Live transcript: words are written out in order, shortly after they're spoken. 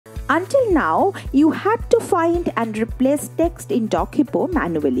Until now, you had to find and replace text in DocHipo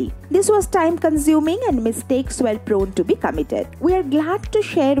manually. This was time consuming and mistakes were prone to be committed. We are glad to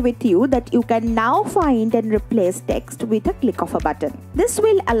share with you that you can now find and replace text with a click of a button. This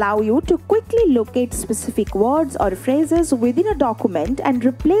will allow you to quickly locate specific words or phrases within a document and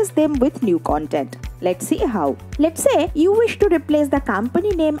replace them with new content. Let's see how. Let's say you wish to replace the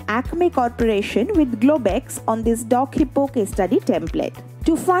company name Acme Corporation with Globex on this DocHipo case study template.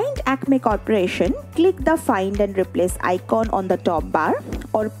 To find Acme Corporation, click the Find and Replace icon on the top bar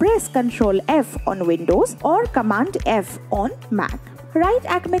or press Ctrl F on Windows or Command F on Mac. Write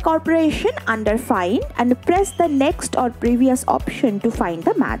Acme Corporation under Find and press the next or previous option to find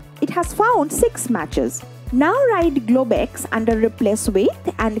the match. It has found 6 matches. Now write Globex under Replace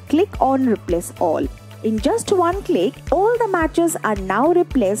With and click on Replace All. In just one click, all the matches are now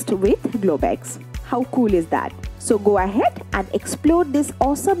replaced with Globex. How cool is that? So go ahead and explore this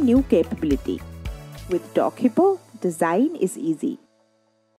awesome new capability. With DocHipo, design is easy.